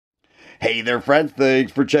Hey there friends,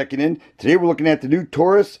 thanks for checking in. Today we're looking at the new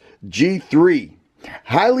Taurus G3.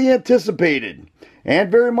 Highly anticipated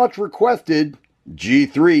and very much requested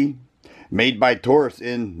G3 made by Taurus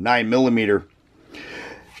in 9mm.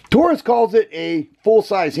 Taurus calls it a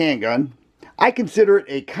full-size handgun. I consider it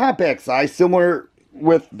a compact size, similar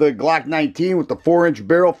with the Glock 19 with the 4-inch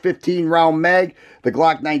barrel, 15-round mag. The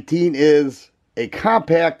Glock 19 is a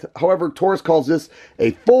compact, however, Taurus calls this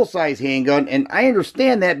a full-size handgun, and I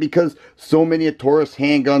understand that because so many of Taurus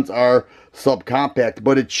handguns are subcompact,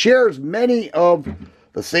 but it shares many of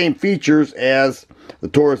the same features as the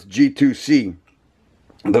Taurus G2C.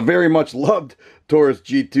 The very much loved Taurus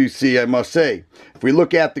G2C, I must say. If we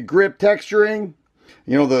look at the grip texturing,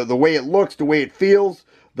 you know, the way it looks, the way it feels,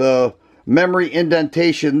 the memory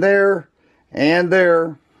indentation there and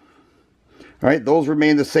there, all right, those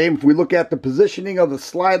remain the same. If we look at the positioning of the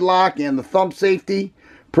slide lock and the thumb safety,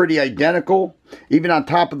 pretty identical. Even on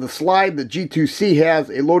top of the slide, the G2C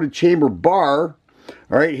has a loaded chamber bar.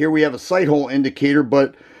 All right, here we have a sight hole indicator,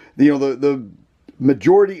 but you know, the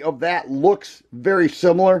majority of that looks very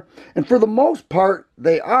similar, and for the most part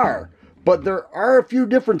they are, but there are a few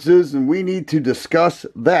differences and we need to discuss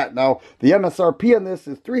that. Now, the MSRP on this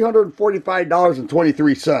is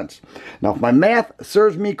 $345.23. Now, if my math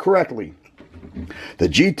serves me correctly, the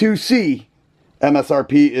G2C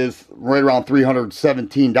MSRP is right around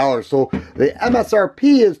 $317, so the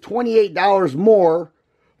MSRP is $28 more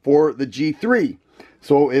for the G3.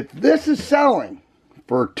 So if this is selling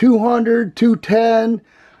for $200, $210,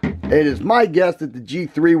 it is my guess that the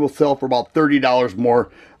G3 will sell for about $30 more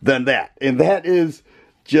than that. And that is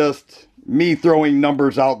just me throwing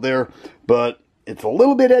numbers out there, but it's a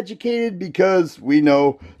little bit educated because we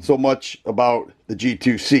know so much about the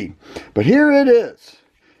G2C. But here it is.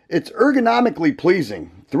 It's ergonomically pleasing.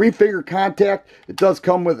 3-finger contact. It does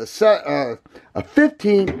come with a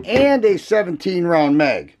 15 and a 17 round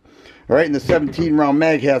mag. All right, and the 17 round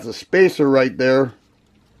mag has a spacer right there.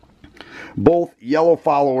 Both yellow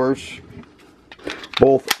followers,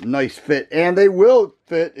 both nice fit, and they will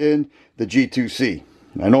fit in the G2C.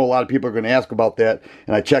 I know a lot of people are going to ask about that,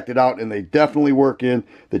 and I checked it out, and they definitely work in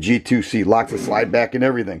the G2C. Locks the slide back and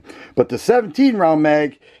everything. But the 17 round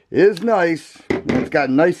mag is nice. It's got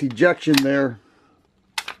nice ejection there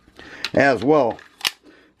as well.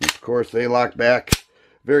 And of course, they lock back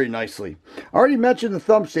very nicely. I already mentioned the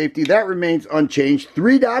thumb safety. That remains unchanged.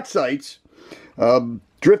 3-dot sights.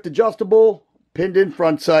 Drift adjustable, pinned in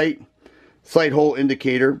front sight, sight hole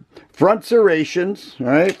indicator, front serrations, all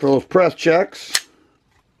right, for those press checks,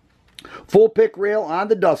 full pick rail on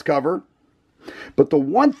the dust cover. But the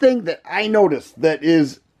one thing that I noticed that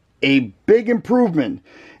is a big improvement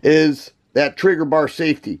is that trigger bar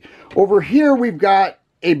safety. Over here we've got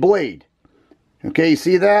a blade. Okay, you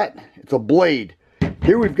see that? It's a blade.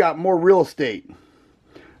 Here we've got more real estate.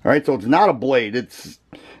 All right, so it's not a blade. It's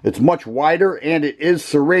much wider, and it is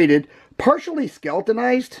serrated, partially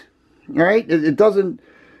skeletonized. All right, it doesn't,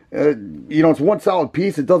 you know, it's one solid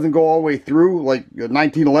piece. It doesn't go all the way through like a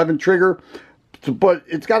 1911 trigger, but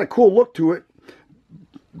it's got a cool look to it.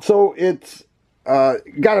 So it's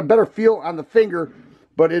got a better feel on the finger,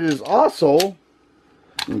 but it is also,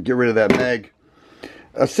 let me get rid of that mag,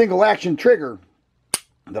 a single action trigger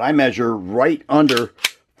that I measure right under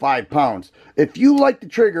 5 pounds. If you like the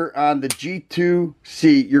trigger on the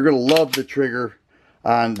G2C, you're going to love the trigger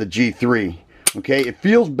on the G3. Okay, it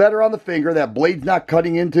feels better on the finger. That blade's not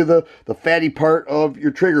cutting into the fatty part of your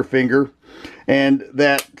trigger finger. And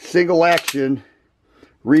that single action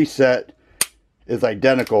reset is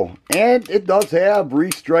identical. And it does have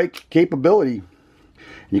restrike capability.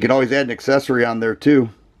 You can always add an accessory on there too.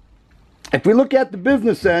 If we look at the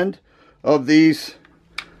business end of these,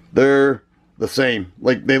 they're the same.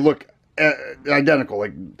 Like, they look identical.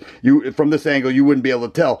 Like, you, from this angle, you wouldn't be able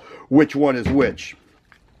to tell which one is which.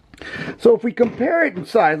 So if we compare it in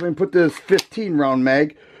size, let me put this 15 round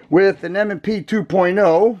mag with an M&P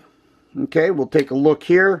 2.0. Okay, we'll take a look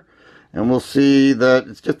here and we'll see that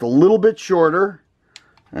it's just a little bit shorter.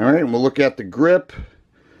 All right, and we'll look at the grip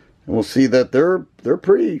and we'll see that they're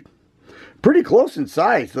pretty close in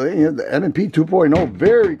size. So, you know, the M&P 2.0,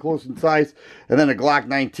 very close in size. And then a Glock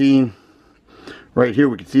 19 right here.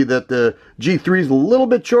 We can see that the G3 is a little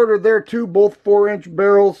bit shorter there too, both 4-inch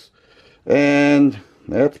barrels. And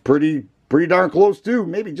that's pretty darn close too.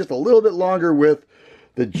 Maybe just a little bit longer with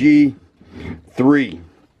the G3.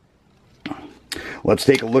 Let's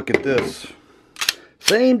take a look at this.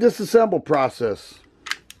 Same disassemble process.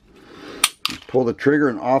 Pull the trigger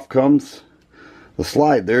and off comes the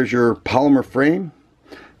slide. There's your polymer frame.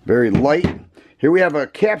 Very light. Here we have a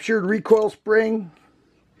captured recoil spring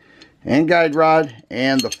and guide rod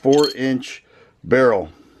and the 4-inch barrel.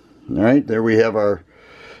 All right, there we have our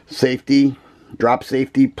safety, drop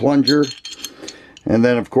safety plunger. And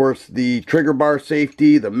then, of course, the trigger bar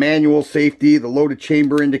safety, the manual safety, the loaded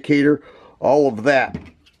chamber indicator, all of that.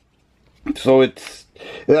 So it's,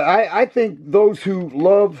 I think those who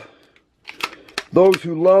love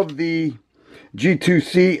the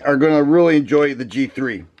G2C are going to really enjoy the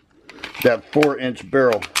G3, that 4-inch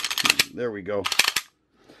barrel. There we go.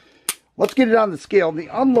 Let's get it on the scale. The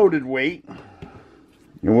unloaded weight,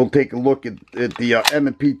 and we'll take a look at the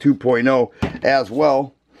M&P 2.0 as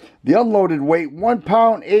well. The unloaded weight, 1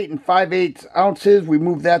 pound, 8 5/8 ounces. We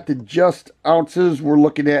move that to just ounces. We're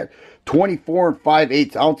looking at 24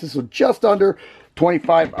 5/8 ounces, so just under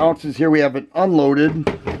 25 ounces. Here we have an unloaded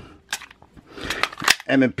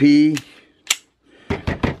M&P,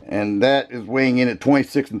 and that is weighing in at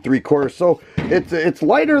 26 3/4. So it's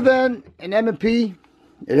lighter than an M&P.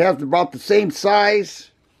 It has about the same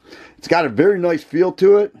size. It's got a very nice feel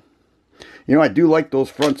to it. You know, I do like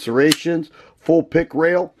those front serrations. Full pick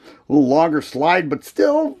rail, a little longer slide, but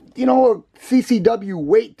still, you know, a CCW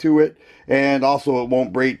weight to it. And also it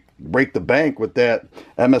won't break the bank with that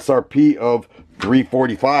MSRP of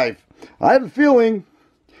 $345. I have a feeling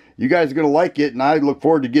you guys are going to like it, and I look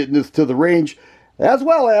forward to getting this to the range, as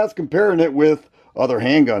well as comparing it with other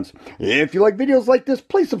handguns. If you like videos like this,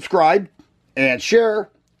 please subscribe and share.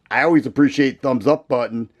 I always appreciate thumbs up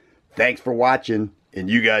button. Thanks for watching,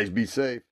 and you guys be safe.